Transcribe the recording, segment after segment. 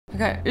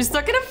god. You're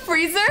stuck in a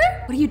freezer?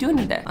 What are you doing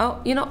in there?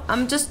 Oh, you know,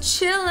 I'm just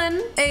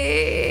chilling.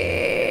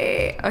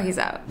 Hey. Oh, he's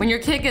out. When your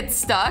kid gets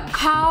stuck,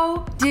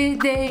 how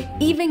did they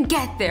even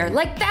get there?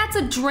 Like, that's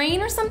a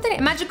drain or something?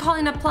 Imagine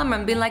calling a plumber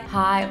and being like,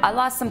 hi, I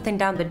lost something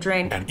down the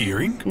drain. An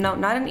earring? No,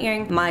 not an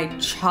earring. My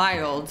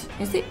child.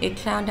 Is the it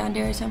clown down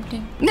there or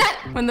something?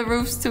 When the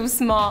roof's too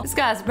small. This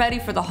guy's ready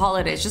for the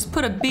holidays. Just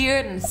put a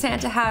beard and a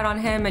Santa hat on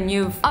him and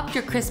you've upped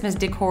your Christmas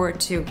decor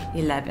to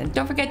 11.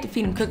 Don't forget to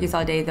feed him cookies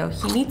all day though.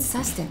 He needs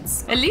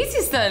sustenance. At least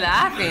he's still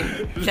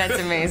laughing. That's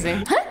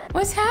amazing. Huh?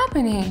 What's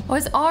happening? Oh,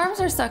 his arms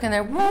are stuck in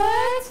there.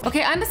 What?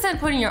 Okay, I understand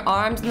putting your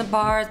arms in the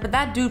bars, but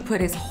that dude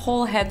put his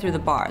whole head through the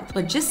bar.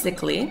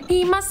 Logistically,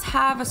 he must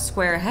have a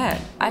square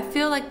head. I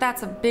feel like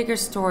that's a bigger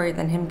story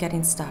than him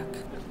getting stuck.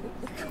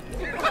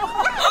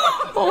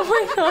 Oh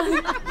my god.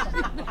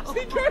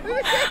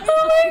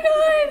 Oh my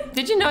god.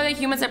 Did you know that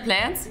humans are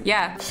plants?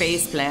 Yeah,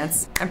 face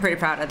plants. I'm pretty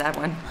proud of that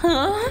one.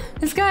 Huh?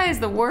 This guy is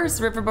the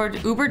worst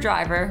riverboat Uber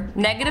driver.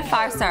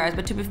 -5 stars,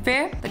 but to be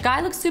fair, the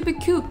guy looks super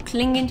cute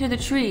clinging to the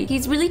tree.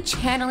 He's really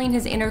channeling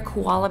his inner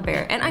koala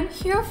bear, and I'm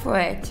here for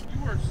it.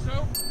 You are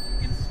so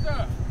fucking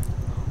stuck.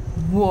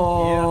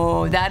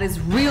 Whoa, that is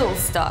real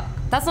stuck.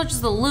 That's not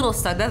just a little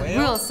stuck, that's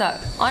real stuck.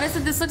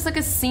 Honestly, this looks like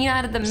a scene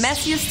out of the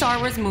messiest Star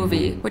Wars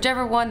movie,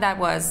 whichever one that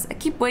was. I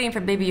keep waiting for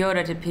Baby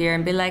Yoda to appear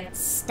and be like,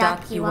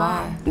 stuck you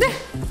are.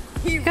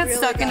 He got really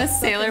stuck in a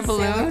sailor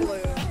balloon?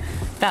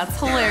 That's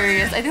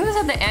hilarious. I think this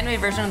is the anime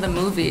version of the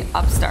movie,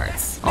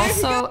 Upstarts.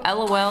 Also,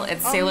 LOL,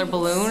 it's Sailor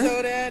Balloon.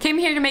 So Came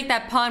here to make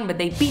that pun, but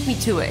they beat me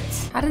to it.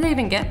 How did they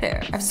even get there?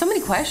 I have so many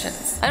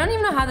questions. I don't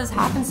even know how this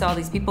happens to all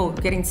these people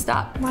getting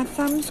stuck. My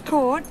thumb's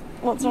caught.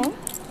 What's wrong?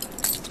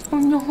 Oh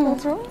no.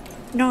 What's wrong?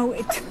 No,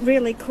 it's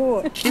really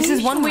caught. This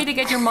is one way to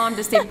get your mom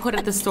to stay put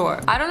at the store.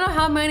 I don't know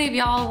how many of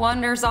y'all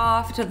wanders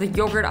off to the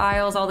yogurt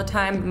aisles all the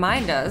time, but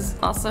mine does.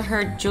 Also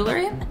her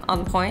jewelry,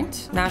 on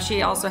point. Now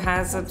she also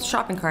has a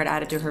shopping cart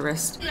added to her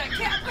wrist.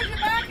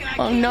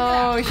 Oh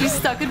no, she's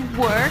stuck at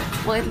work.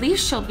 Well, at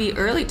least she'll be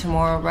early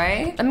tomorrow,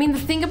 right? I mean,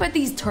 the thing about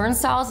these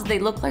turnstiles is they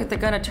look like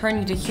they're gonna turn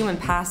you to human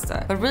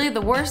pasta. But really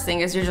the worst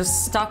thing is you're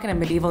just stuck in a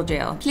medieval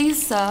jail. Please,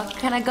 sir,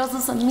 can I guzzle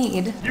some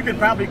mead? You could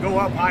probably go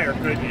up higher,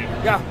 couldn't you?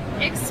 Yeah.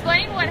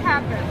 Explain what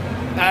happened.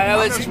 I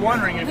was just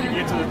wondering if you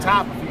get to the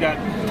top, if you got...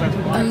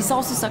 Oh, he's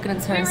also stuck in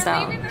a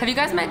turnstile. Have you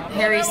guys met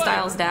Harry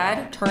Styles'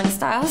 dad,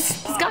 Turnstiles?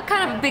 He's got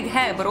kind of a big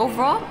head, but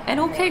overall, an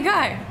okay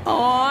guy.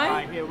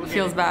 Aww.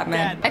 Feels bad,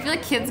 man. I feel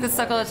like kids get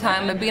stuck all the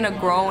time, but being a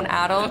grown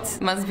adult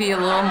must be a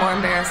little more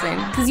embarrassing.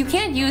 Because you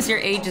can't use your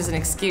age as an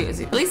excuse.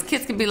 At least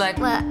kids can be like,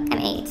 Well, I'm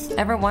 8.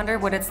 ever wonder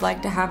what it's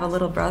like to have a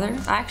little brother?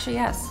 Actually,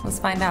 yes. Let's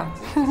find out.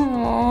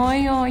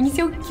 Oh, he's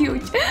so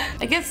cute.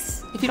 I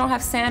guess if you don't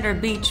have sand or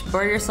beach,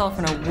 bury yourself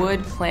in a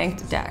wood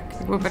planked deck.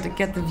 We're about to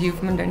get the view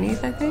from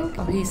underneath, I think.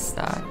 Oh, he's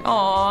stuck.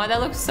 Oh,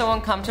 that looks so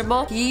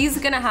uncomfortable. He's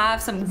gonna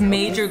have some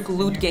major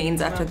glute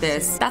gains after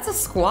this. That's a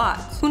squat.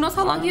 Who knows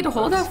how long he had to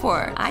hold that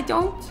for? I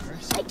don't.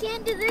 I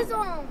can't do this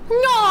one.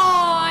 No,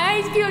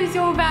 I feel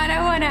so bad.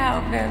 I wanna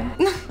help him.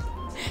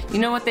 You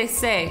know what they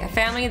say, a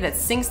family that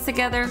sinks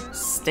together,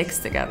 sticks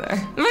together.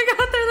 Oh my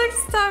god, they're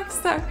like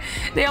stuck.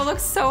 They all look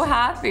so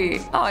happy.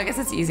 Oh, I guess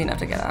it's easy enough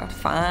to get out.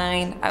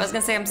 Fine. I was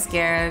gonna say I'm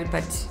scared,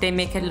 but they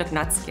make it look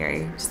not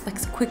scary. Just like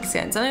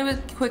quicksand. Something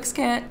with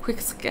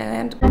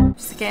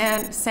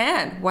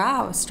sand.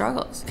 Wow,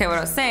 struggles. Okay, what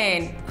I was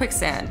saying,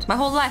 quicksand. My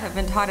whole life I've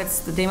been taught it's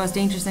the most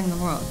dangerous thing in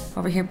the world.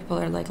 Over here, people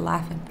are like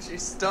laughing.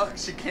 She's stuck,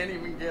 she can't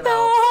even get out.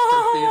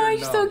 Oh,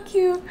 she's so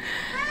cute.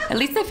 At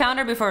least they found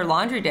her before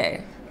laundry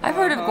day. I've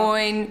heard of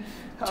going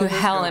to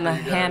hell in a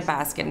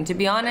handbasket, and to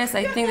be honest,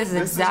 I think this is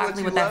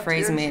exactly what that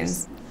phrase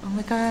means. Oh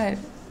my god.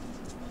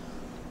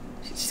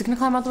 She's gonna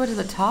climb all the way to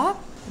the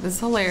top? This is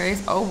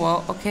hilarious. Oh,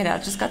 whoa. Okay,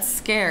 that just got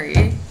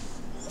scary.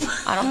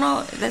 I don't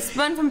know. This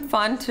went from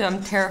fun to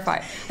I'm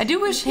terrified. I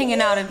do wish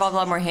hanging out involved a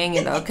lot more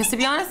hanging though, because to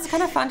be honest, it's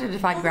kind of fun to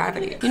defy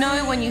gravity. You know,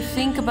 when you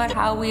think about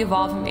how we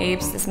evolved from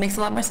apes, this makes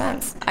a lot more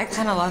sense. I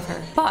kind of love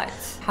her. But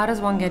how does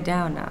one get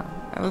down now?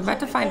 Are we about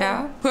to find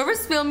out?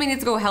 Whoever's filming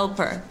needs to go help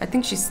her. I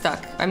think she's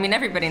stuck. I mean,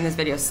 everybody in this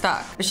video is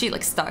stuck. But she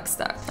like stuck.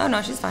 Oh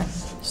no, she's fine.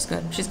 She's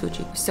good. She's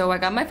Gucci. So I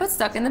got my foot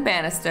stuck in the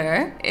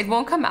banister. It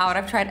won't come out.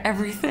 I've tried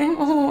everything.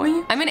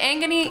 Oh, I'm in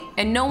agony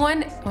and no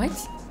one, what?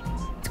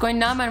 It's going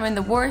numb and I'm in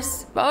the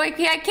worst. Oh, I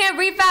can't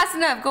read fast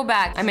enough. Go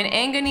back. I'm in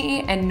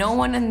agony and no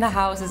one in the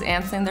house is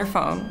answering their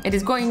phone. It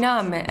is going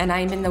numb and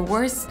I'm in the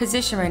worst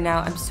position right now.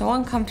 I'm so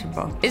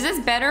uncomfortable. Is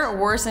this better or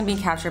worse than being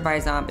captured by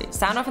a zombie?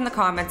 Sound off in the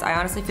comments. I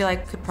honestly feel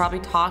like I could probably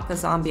talk the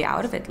zombie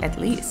out of it at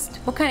least.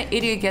 What kind of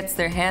idiot gets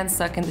their hands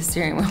stuck in the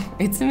steering wheel?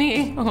 It's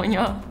me. Oh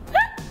no.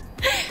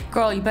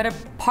 Girl, you better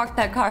park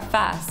that car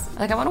fast.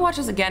 Like, I want to watch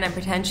this again and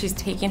pretend she's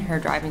taking her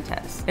driving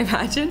test.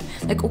 Imagine.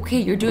 Like, okay,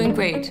 you're doing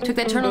great. Took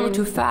that turn a little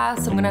too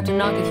fast, so I'm gonna have to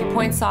knock a few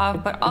points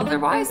off, but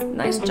otherwise,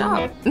 nice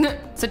job.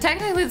 So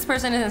technically, this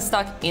person isn't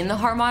stuck in the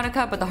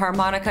harmonica, but the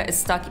harmonica is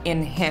stuck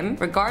in him.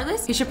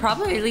 Regardless, he should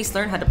probably at least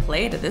learn how to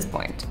play it at this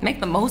point.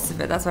 Make the most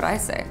of it, that's what I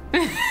say.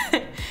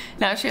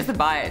 Now she has to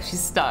buy it. She's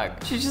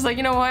stuck. She's just like,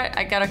 you know what?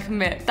 I gotta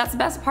commit. That's the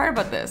best part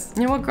about this.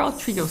 You know what, girl?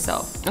 Treat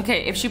yourself.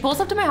 Okay, if she pulls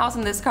up to my house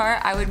in this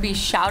car, I would be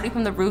shouting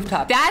from the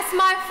rooftop, that's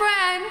my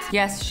friend!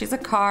 Yes, she's a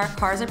car.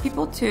 Cars are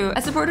people too. I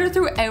support her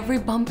through every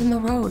bump in the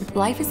road.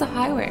 Life is a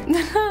highway.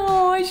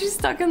 Oh, she's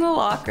stuck in the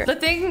locker. The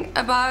thing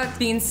about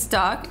being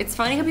stuck, it's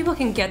funny how people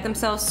can get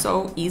themselves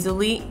so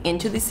easily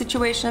into these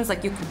situations.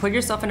 Like, you can put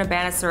yourself in a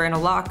banister in a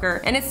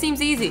locker and it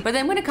seems easy. But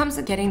then when it comes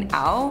to getting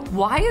out,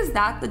 why is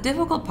that the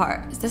difficult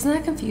part? Doesn't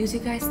that confuse you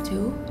guys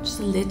too?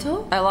 Just a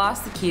little? I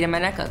lost the key to my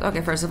necklace.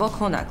 Okay, first of all,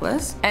 cool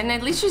necklace. And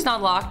at least she's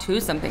not locked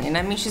to something. And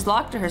I mean, she's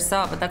locked to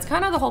herself, but that's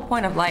kind of the whole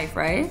point of life,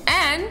 right?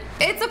 And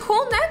it's a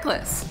cool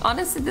necklace.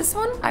 Honestly, this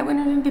one, I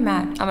wouldn't even be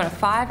mad. I'm on a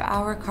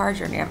 5-hour car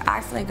journey. I've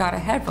actually got a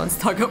headphone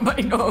stuck up my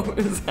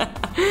nose.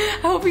 I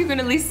hope you can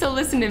at least still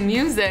listen to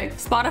music.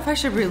 Spotify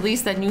should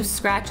release that new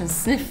scratch and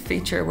sniff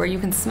feature where you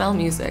can smell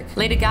music.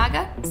 Lady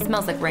Gaga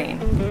smells like rain.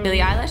 Billie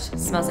Eilish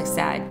smells like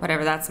sad.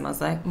 Whatever that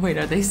smells like. Wait,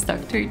 are they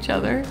stuck to each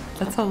other?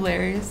 That's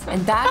hilarious.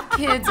 And that,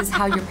 kids, is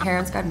how your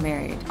parents got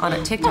married. On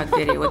a TikTok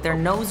video with their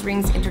nose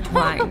rings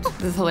intertwined.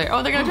 This is hilarious.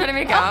 Oh, they're gonna try to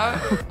make out?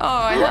 Oh,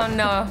 I don't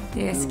know.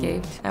 They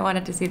escaped. I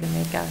wanted to see them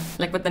make out.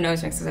 Like with the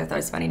nose rings, because I thought it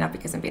was funny, not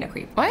because I'm being a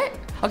creep. What?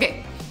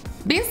 Okay.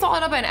 Being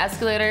swallowed up by an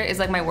escalator is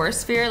like my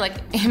worst fear. Like,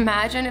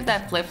 imagine if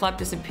that flip-flop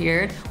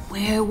disappeared.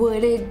 Where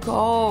would it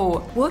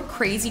go? What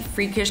crazy,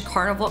 freakish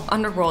carnival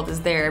underworld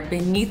is there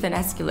beneath an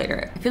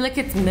escalator? I feel like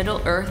it's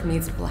Middle Earth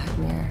meets Black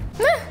Mirror.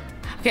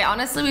 Okay,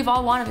 honestly, we've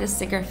all wanted to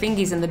stick our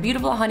fingies in the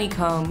beautiful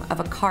honeycomb of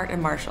a cart at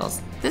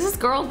Marshall's. This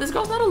girl's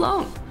not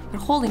alone. But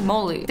holy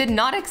moly, did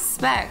not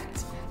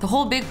expect the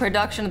whole big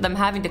production of them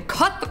having to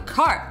cut the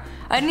cart.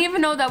 I didn't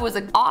even know that was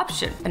an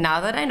option. But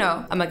now that I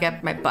know, I'm gonna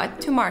get my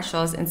butt to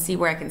Marshall's and see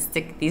where I can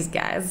stick these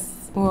guys.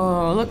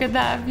 Whoa, look at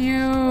that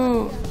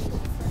view.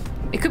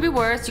 It could be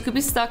worse. You could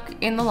be stuck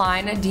in the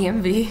line at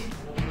DMV.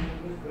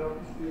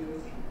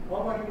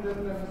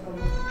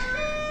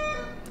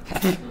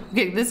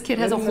 Okay, this kid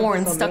has a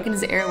horn stuck in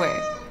his airway.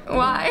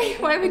 Why?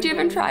 Why would you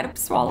even try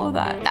to swallow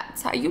that?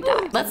 That's how you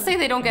die. Let's say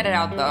they don't get it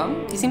out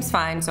though. He seems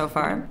fine so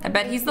far. I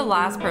bet he's the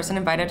last person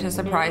invited to a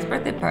surprise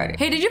birthday party.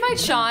 Hey, did you invite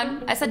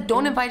Sean? I said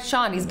don't invite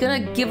Sean. He's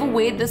gonna give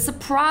away the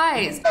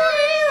surprise.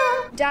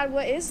 Dad,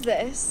 what is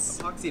this?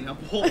 Epoxy in a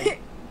bowl.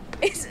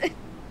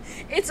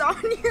 It's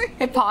on your...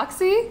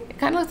 Epoxy? It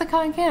kind of looks like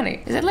cotton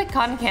candy. Is it like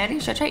cotton candy?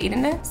 Should I try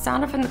eating it?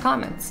 Sound off in the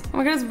comments. Oh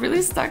my god, it's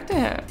really stuck to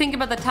him. Think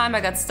about the time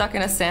I got stuck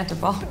in a Santa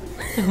ball.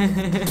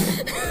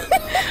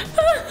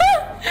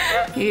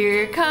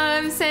 Here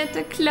comes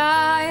Santa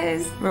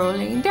Claus,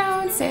 rolling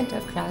down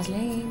Santa Claus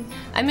Lane.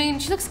 I mean,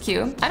 she looks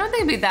cute. I don't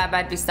think it'd be that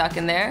bad to be stuck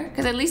in there,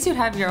 because at least you'd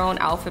have your own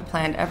outfit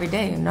planned every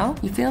day, you know?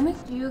 You feel me?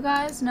 Do you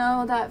guys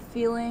know that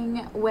feeling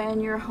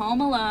when you're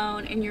home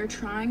alone and you're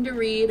trying to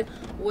read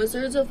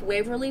Wizards of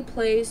Waverly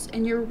Place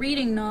in your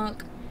reading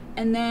nook,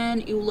 and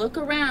then you look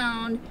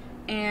around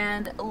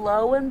and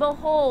lo and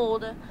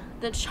behold,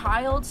 the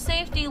child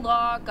safety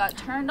lock got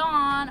turned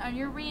on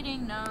your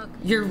reading nook.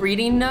 Your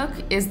reading nook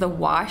is the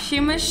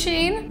washing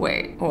machine?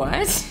 Wait,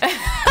 what?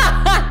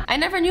 I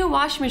never knew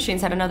washing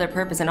machines had another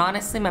purpose, and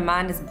honestly, my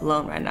mind is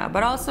blown right now.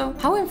 But also,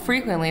 how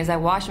infrequently is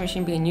that washing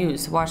machine being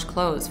used to wash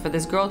clothes for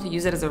this girl to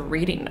use it as a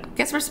reading nook?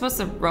 Guess we're supposed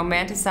to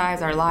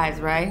romanticize our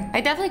lives, right?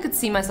 I definitely could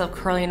see myself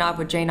curling up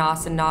with Jane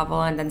Austen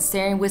novel and then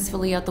staring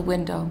wistfully out the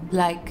window.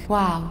 Like,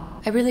 wow.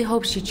 I really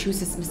hope she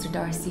chooses Mr.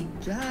 Darcy.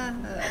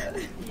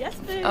 Yes,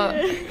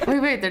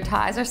 babe. Wait, their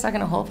ties are stuck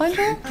in a hole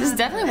puncher? This is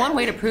definitely one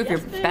way to prove you're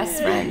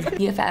best friends,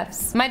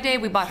 BFFs. My day,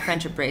 we bought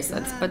friendship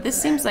bracelets, but this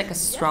seems like a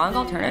strong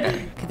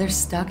alternative. Okay, they're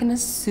stuck in a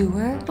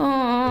sewer?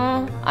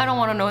 Aww, I don't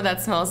want to know what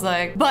that smells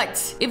like.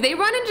 But if they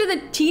run into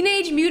the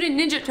Teenage Mutant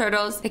Ninja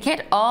Turtles, they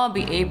can't all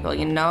be April,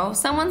 you know?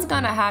 Someone's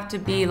gonna have to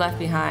be left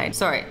behind.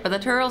 Sorry, but the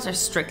turtles are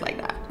strict like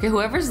that. Okay,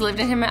 whoever's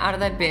lifted him out of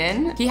that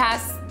bin, he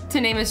has to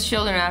name his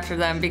children after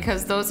them,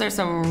 because those are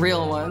some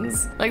real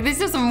ones. Like,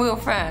 these are some real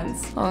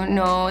friends. Oh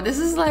no, this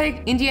is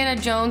like Indiana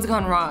Jones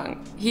gone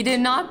wrong. He did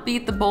not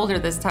beat the boulder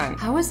this time.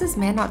 How is this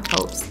man not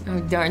toast?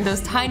 Oh darn,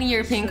 those tiny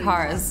European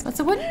cars.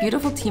 So what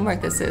beautiful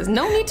teamwork this is.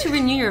 No need to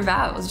renew your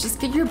vows. Just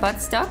get your butt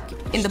stuck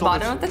in the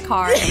bottom of the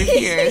car every few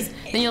years.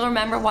 Then you'll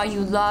remember why you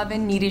love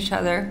and need each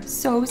other.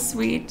 So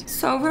sweet,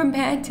 so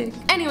romantic.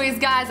 Anyways,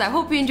 guys, I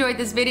hope you enjoyed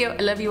this video.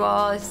 I love you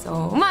all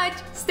so much.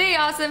 Stay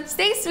awesome,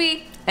 stay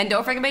sweet, and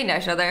don't forget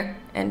about each other.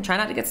 And try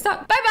not to get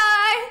stuck. Bye bye!